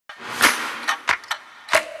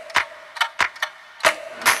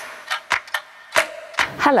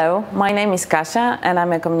Hello, my name is Kasia and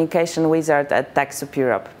I'm a communication wizard at TechSoup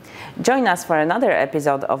Europe. Join us for another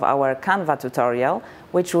episode of our Canva tutorial,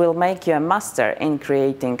 which will make you a master in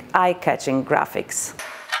creating eye-catching graphics.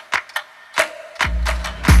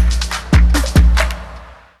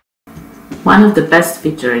 One of the best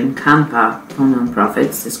features in Canva for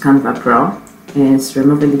nonprofits, this Canva Pro, is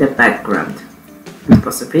removing the background and the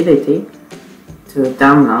possibility to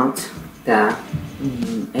download the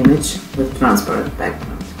image with transparent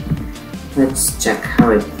background. Let's check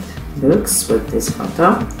how it looks with this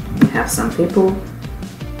photo. We have some people,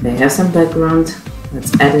 they have some background.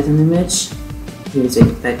 Let's edit an image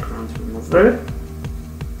using background remover.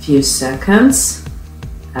 Few seconds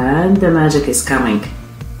and the magic is coming.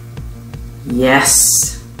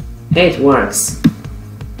 Yes, it works.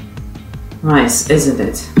 Nice, isn't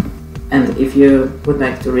it? And if you would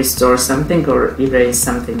like to restore something or erase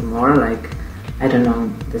something more, like, I don't know,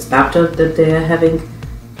 this laptop that they are having,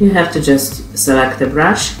 you have to just select the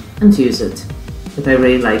brush and use it. But I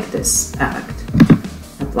really like this effect.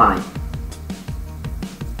 Apply.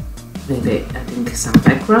 Maybe adding some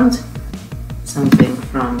background, something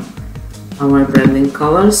from our branding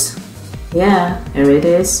colors. Yeah, here it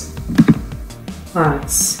is.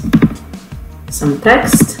 What's some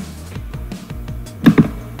text?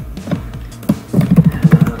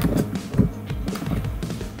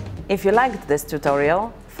 If you liked this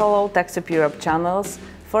tutorial, follow TechSoup Europe channels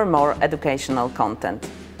for more educational content.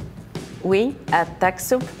 We at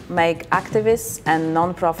TechSoup make activists and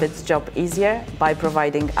non-profits' job easier by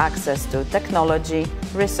providing access to technology,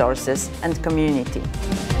 resources and community.